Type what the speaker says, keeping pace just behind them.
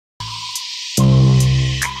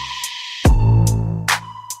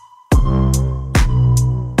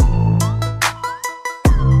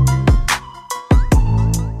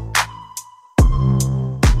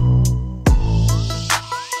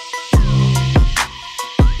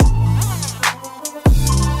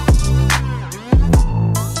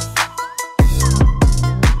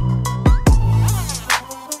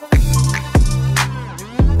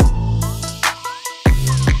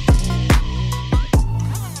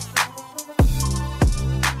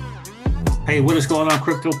Hey, what is going on,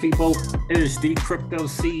 crypto people? It is the Crypto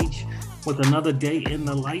Siege with another day in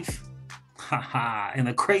the life. Haha, in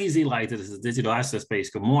a crazy life that is the digital asset space.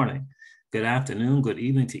 Good morning, good afternoon, good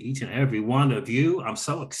evening to each and every one of you. I'm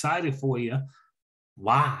so excited for you.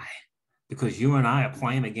 Why? Because you and I are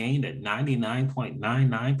playing a game that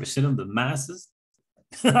 99.99% of the masses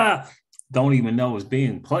don't even know is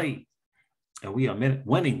being played. And we are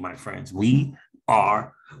winning, my friends. We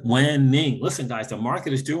are winning. Listen, guys, the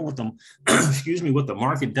market is doing what the excuse me, what the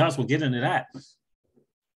market does. We'll get into that.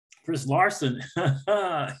 Chris Larsen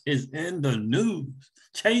is in the news.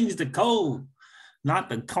 Change the code, not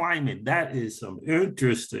the climate. That is some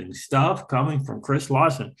interesting stuff coming from Chris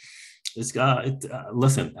Larsen.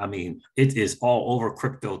 Listen, I mean, it is all over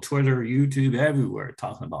crypto, Twitter, YouTube, everywhere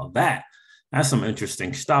talking about that. That's some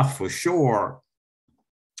interesting stuff for sure.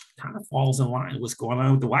 Kind of falls in line with what's going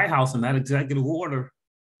on with the White House and that executive order.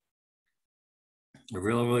 It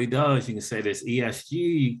really, really does. You can say this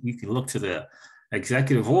ESG. You can look to the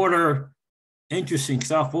executive order. Interesting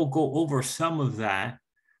stuff. We'll go over some of that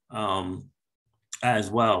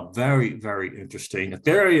as well. Very, very interesting.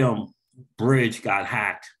 Ethereum bridge got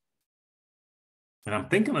hacked. And I'm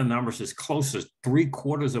thinking the numbers is close to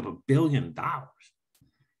 $750 million.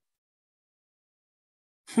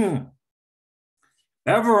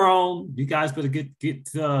 Everon, you guys better get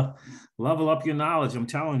level up your knowledge. I'm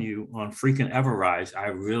telling you, on freaking Everrise, I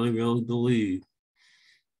really, really believe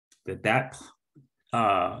that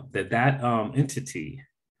entity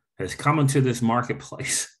has come into this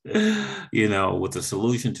marketplace, you know, with a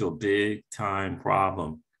solution to a big time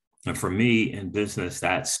problem. And for me in business,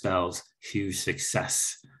 that spells huge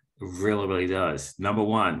success. It really, really does. Number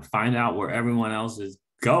one, find out where everyone else is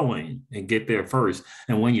going and get there first.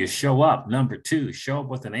 And when you show up, number two, show up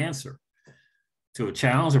with an answer to a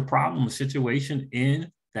challenge, a problem, a situation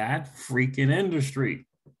in that freaking industry.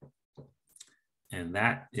 And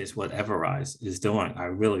that is what Everrise is doing. I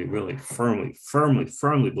really, really firmly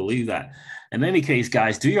believe that. In any case,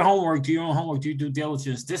 guys, do your homework, do your own homework, do your due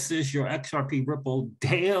diligence. This is your XRP Ripple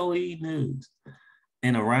daily news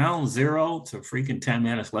in around 0 to freaking 10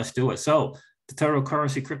 minutes. Let's do it. So the total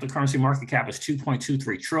cryptocurrency market cap is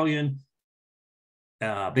 2.23 trillion.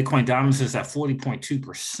 Bitcoin dominance is at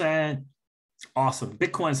 40.2%. Awesome.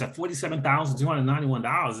 Bitcoin is at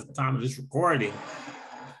 $47,291 at the time of this recording.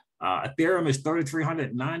 Ethereum is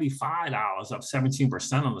 $3,395, up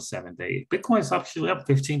 17% on the 7-day. Bitcoin's actually up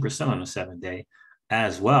 15% on the 7-day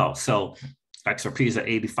as well. So XRP is at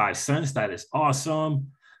 85 cents. That is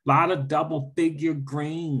awesome. A lot of double figure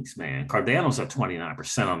greens, man. Cardano's at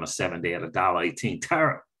 29% on the 7-day at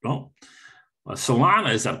 $1.18.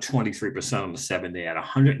 Solana is up 23% on the 7-day at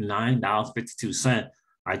 $109.52.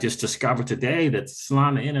 I just discovered today that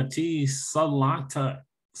Solana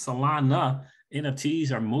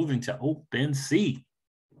NFTs are moving to OpenSea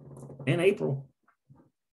in April.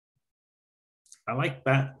 I like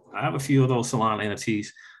that. I have a few of those Solana NFTs.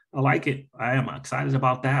 I like it. I am excited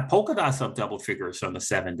about that. Polkadot's up double figures on the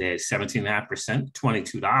 7-day, 17.5%,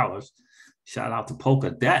 $22. Shout out to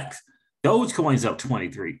Polkadot. Dogecoin's up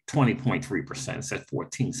 20.3%. It's at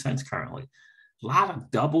 14 cents currently. A lot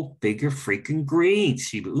of double figure freaking greens.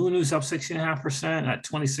 Shiba Inu's up 6.5% at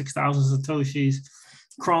 26,000 Satoshis.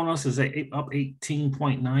 Kronos is up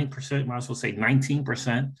 18.9%. Might as well say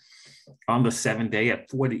 19% on the 7-day at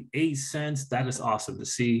 48 cents. That is awesome to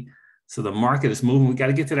see. So the market is moving. We got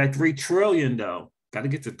to get to that 3 trillion though. Got to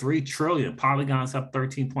get to 3 trillion. Polygon's up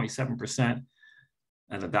 13.7%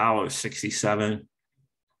 at $1.67.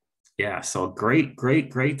 Yeah, so great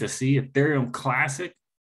to see. Ethereum Classic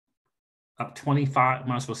up 25,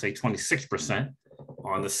 might as well say 26%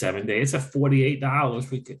 on the 7-day. It's at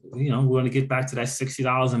 $48. We could, we want to get back to that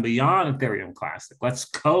 $60 and beyond Ethereum Classic. Let's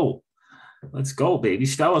go. Let's go, baby.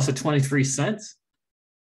 Stella's at 23 cents.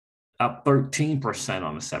 Up 13%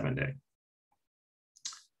 on the 7-day.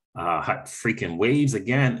 Freaking Waves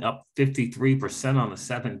again, up 53% on the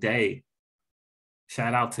 7-day.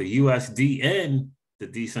 Shout out to USDN, the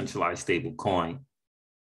decentralized stable coin.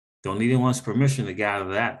 Don't need anyone's permission to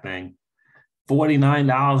gather that thing.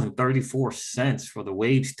 $49.34 for the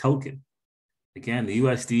Waves token. Again, the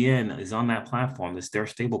USDN is on that platform. It's their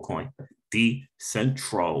stable coin.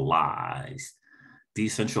 Decentralized.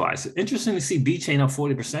 Interesting to see BChain up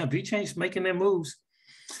 40%. BChain's making their moves.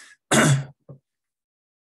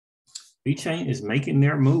 BChain is making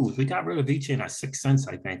their moves. We got rid of BChain at 6 cents.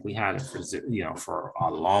 I think we had it for a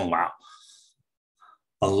long while.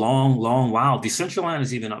 A long while. Decentraland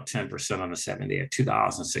is even up 10% on the 7-day at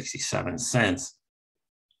 $2.67.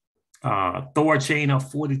 Thorchain up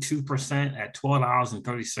 42% at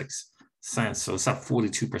 $12.36. So it's up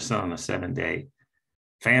 42% on the 7-day.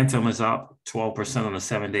 Phantom is up 12% on the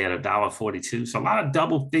 7-day at $1.42. So a lot of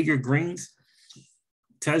double figure greens.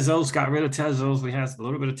 Tezos, got rid of Tezos. We had a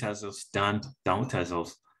little bit of Tezos. Done with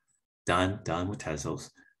Tezos. Done with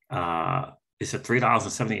Tezos. It's at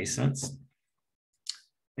 $3.78.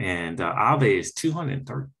 And Aave is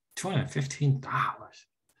 $215.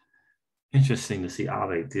 Interesting to see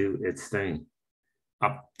Aave do its thing.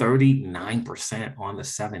 Up 39% on the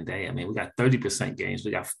 7-day. I mean, we got 30% gains. We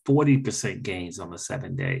got 40% gains on the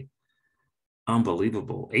 7-day.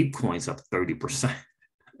 Unbelievable. ApeCoin's up 30%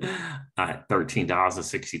 at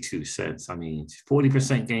 $13.62. I mean,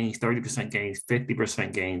 40% gains, 30% gains,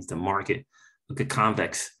 50% gains. The market, look at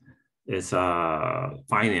Convex. Its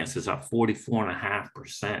finance is up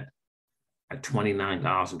 44.5% at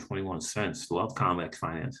 $29.21. Love Convex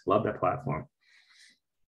Finance. Love that platform.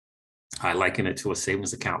 I liken it to a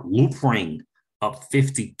savings account. Loopring up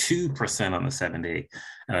 52% on the 7-day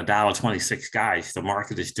and $1.26. Guys, the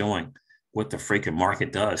market is doing what the freaking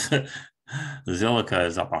market does. Zilliqa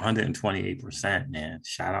is up 128%, man.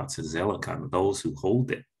 Shout out to Zilliqa and those who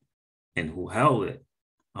hold it and who held it.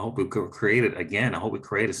 I hope we could create it again. I hope we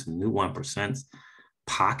created some new 1%.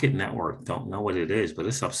 Pocket Network, don't know what it is, but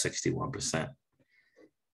it's up 61%.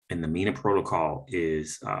 And the Mina protocol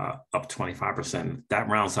is up 25%. That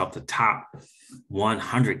rounds up the top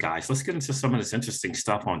 100, guys. Let's get into some of this interesting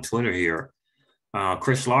stuff on Twitter here.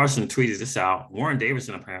 Chris Larsen tweeted this out. Warren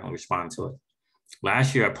Davidson apparently responded to it.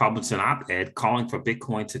 Last year, I published an op-ed calling for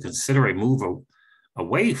Bitcoin to consider a move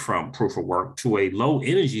away from proof of work to a low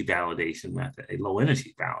energy validation method,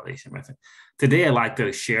 Today, I'd like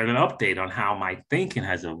to share an update on how my thinking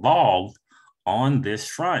has evolved on this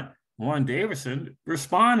front. Warren Davidson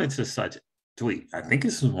responded to such a tweet. I think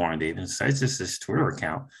this is Warren Davidson, says this is his Twitter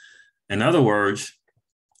account. In other words,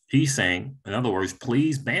 he's saying,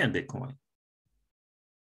 please ban Bitcoin.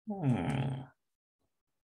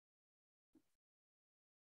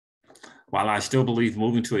 While I still believe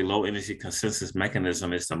moving to a low energy consensus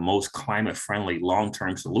mechanism is the most climate friendly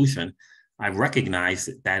long-term solution, I recognize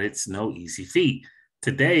that it's no easy feat.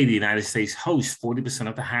 Today, the United States hosts 40%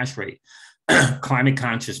 of the hash rate. Climate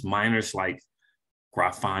conscious miners like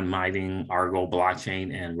Graphon Mining, Argo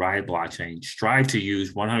Blockchain, and Riot Blockchain strive to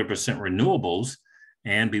use 100% renewables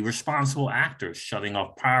and be responsible actors, shutting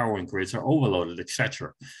off power when grids are overloaded,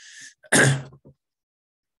 etc.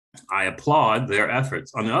 I applaud their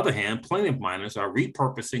efforts. On the other hand, plenty of miners are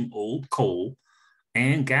repurposing old coal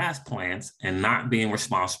and gas plants and not being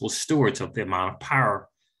responsible stewards of the amount of power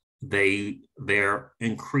they're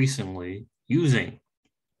increasingly using,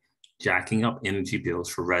 jacking up energy bills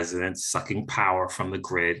for residents, sucking power from the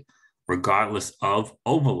grid, regardless of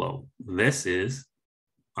overload. This is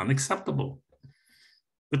unacceptable.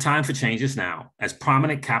 The time for change is now. As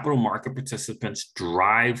prominent capital market participants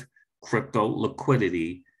drive crypto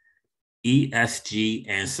liquidity, ESG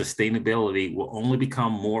and sustainability will only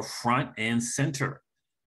become more front and center.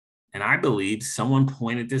 And I believe someone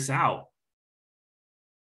pointed this out.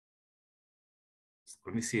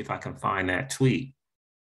 Let me see if I can find that tweet.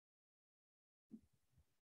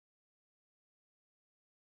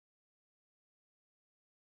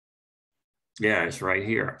 Yeah, it's right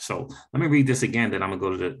here. So let me read this again, then I'm gonna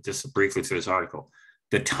go to just briefly to this article.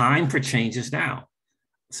 The time for change is now,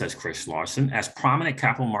 says Chris Larsen. As prominent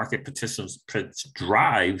capital market participants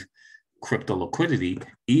drive crypto liquidity,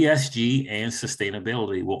 ESG and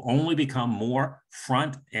sustainability will only become more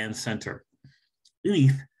front and center.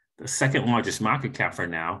 ETH, the second largest market cap for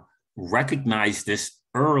now, recognized this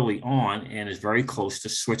early on and is very close to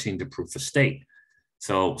switching to proof of stake.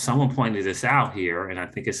 So someone pointed this out here, and I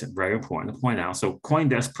think it's very important to point out. So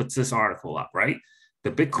CoinDesk puts this article up, right?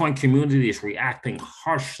 The Bitcoin community is reacting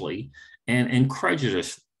harshly and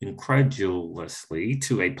incredulously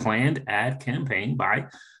to a planned ad campaign by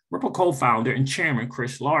Ripple co-founder and chairman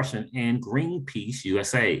Chris Larsen and Greenpeace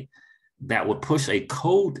USA that would push a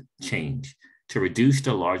code change to reduce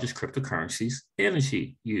the largest cryptocurrency's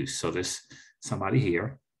energy use. So there's somebody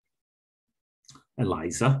here,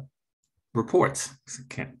 Eliza, reports.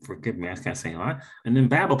 Forgive me, I can't say a lot. And then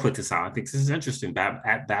Baba put this out. I think this is interesting.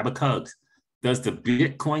 At Baba Cugs. Does the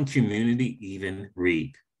Bitcoin community even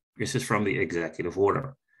read? This is from the executive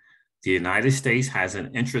order. The United States has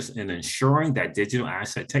an interest in ensuring that digital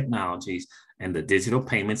asset technologies and the digital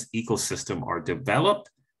payments ecosystem are developed,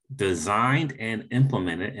 designed, and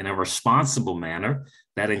implemented in a responsible manner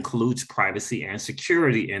that includes privacy and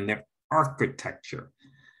security in their architecture.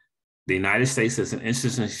 The United States has an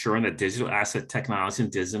interest in ensuring that digital asset technology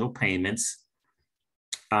and digital payments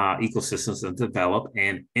ecosystems are developed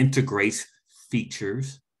and integrates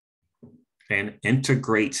features and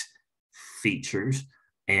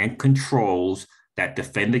controls that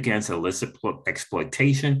defend against illicit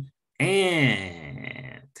exploitation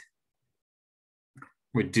and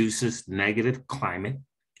reduces negative climate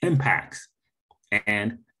impacts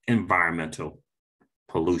and environmental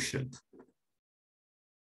pollution,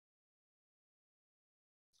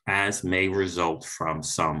 as may result from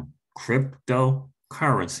some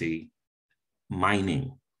cryptocurrency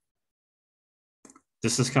mining.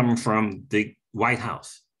 This is coming from the White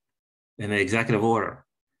House in the executive order.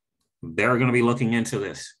 They're going to be looking into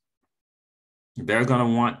this. They're going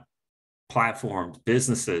to want platforms,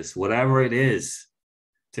 businesses, whatever it is,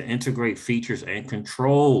 to integrate features and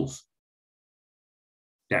controls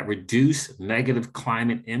that reduce negative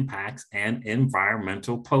climate impacts and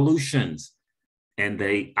environmental pollutions. And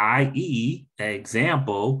they, i.e.,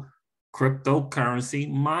 example,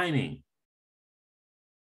 cryptocurrency mining,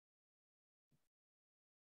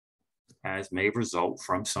 as may result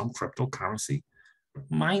from some cryptocurrency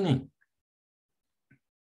mining.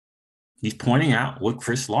 He's pointing out what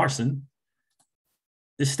Chris Larsen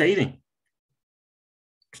is stating.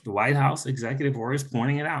 The White House executive order is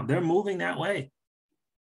pointing it out. They're moving that way.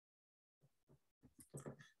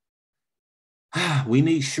 We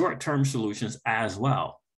need short-term solutions as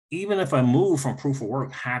well. Even if a move from proof of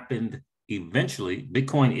work happened eventually,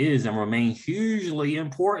 Bitcoin is and remains hugely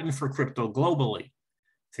important for crypto globally.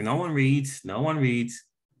 See, no one reads.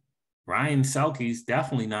 Ryan Selke's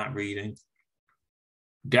definitely not reading.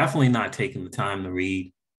 Definitely not taking the time to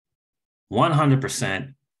read.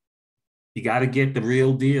 100%. You got to get the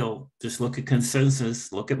real deal. Just look at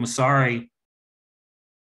consensus. Look at Masari.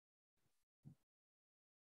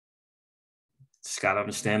 Just got to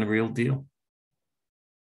understand the real deal.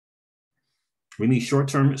 We need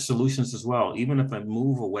short-term solutions as well. Even if a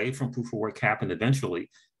move away from proof of work happened eventually,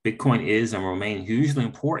 Bitcoin is and remain hugely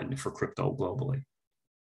important for crypto globally.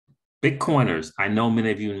 Bitcoiners, I know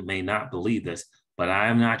many of you may not believe this, but I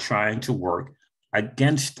am not trying to work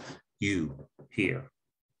against you here.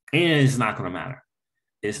 And it's not going to matter.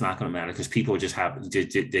 It's not going to matter because people just have,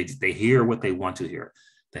 they hear what they want to hear.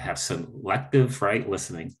 They have selective, right,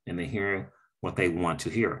 listening, and they hear what they want to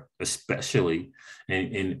hear, especially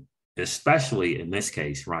especially in this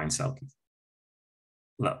case, Ryan Selke.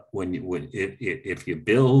 Look, if your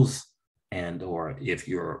bills and or if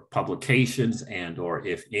your publications and or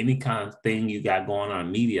if any kind of thing you got going on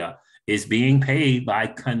in media is being paid by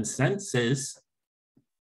consensus,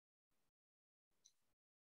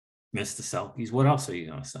 Mr. Selke, what else are you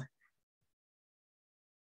going to say?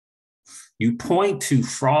 You point to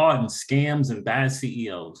fraud and scams and bad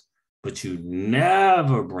CEOs, but you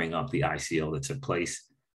never bring up the ICO that took place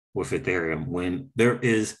with Ethereum when there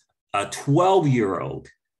is a 12-year-old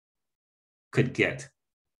could get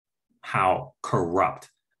how corrupt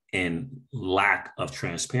and lack of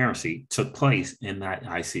transparency took place in that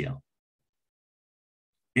ICO.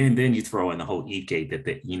 And then you throw in the whole e-gate that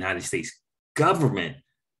the United States government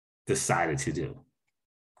decided to do.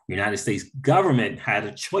 The United States government had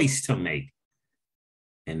a choice to make,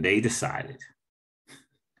 and they decided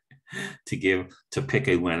to pick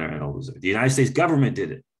a winner and a loser. The United States government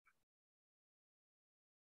did it.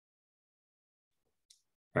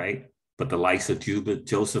 Right? But the likes of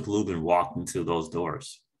Joseph Lubin walked into those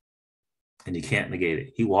doors. And you can't negate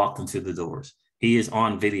it. He walked into the doors. He is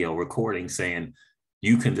on video recording saying,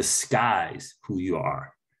 you can disguise who you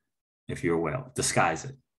are if you're well. Disguise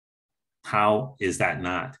it. How is that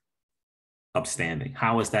not upstanding?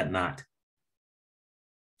 How is that not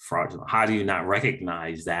fraudulent? How do you not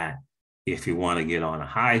recognize that if you want to get on a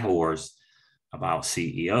high horse about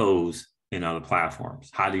CEOs and other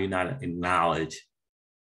platforms? How do you not acknowledge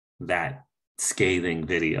that scathing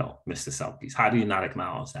video, Mr. Selke? How do you not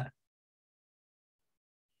acknowledge that?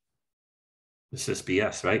 It's just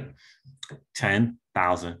BS, right?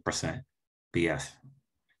 10,000% BS.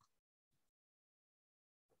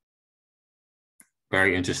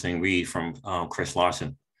 Very interesting read from Chris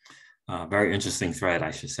Larsen. Very interesting thread,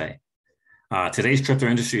 I should say. Today's crypto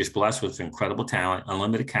industry is blessed with incredible talent,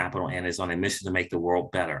 unlimited capital, and is on a mission to make the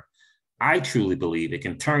world better. I truly believe it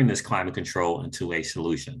can turn this climate control into a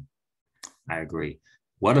solution. I agree.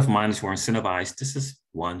 What if miners were incentivized? This is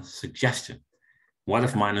one suggestion. What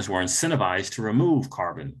if miners were incentivized to remove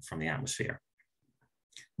carbon from the atmosphere?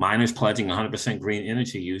 Miners pledging 100% green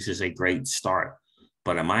energy use is a great start,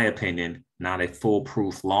 but in my opinion, not a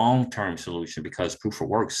foolproof long-term solution because proof of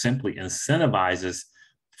work simply incentivizes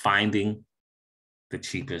finding the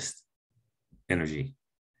cheapest energy,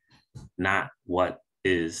 not what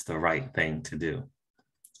is the right thing to do.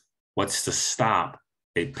 What's to stop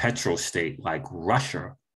a petrostate like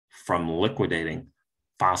Russia from liquidating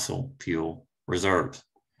fossil fuel reserves?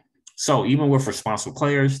 So even with responsible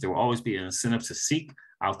players, there will always be an incentive to seek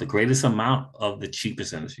out the greatest amount of the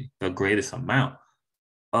cheapest energy, the greatest amount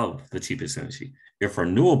of the cheapest energy. If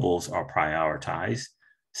renewables are prioritized,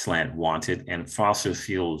 slant wanted, and fossil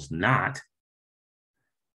fuels not,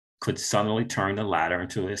 could suddenly turn the latter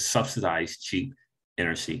into a subsidized cheap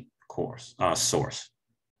energy source.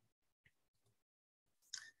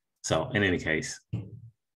 So in any case,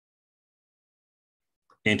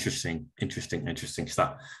 interesting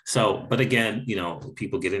stuff. So, but again, you know,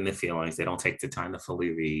 people get in their feelings. They don't take the time to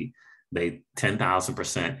fully read. They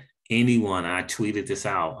 10,000%. Anyone, I tweeted this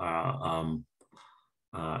out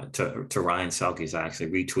to Ryan Selkes. I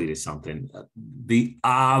actually retweeted something. The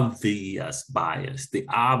obvious bias, the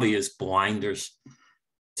obvious blinders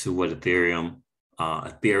to what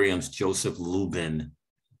Ethereum's Joseph Lubin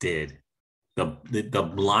did.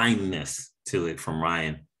 The blindness to it from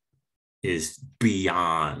Ryan is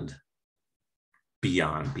beyond.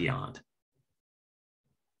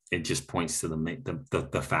 It just points to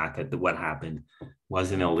the fact that what happened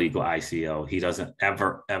was an illegal ICO. He doesn't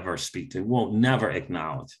ever speak to, won't never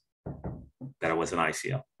acknowledge that it was an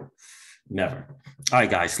ICO. Never. All right,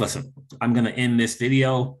 guys, listen, I'm going to end this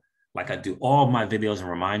video like I do all my videos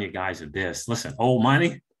and remind you guys of this. Listen, old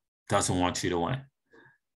money doesn't want you to win.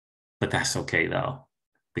 But that's okay, though,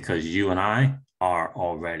 because you and I are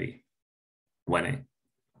already winning.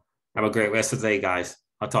 Have a great rest of the day, guys.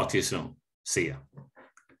 I'll talk to you soon. See ya.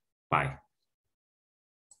 Bye.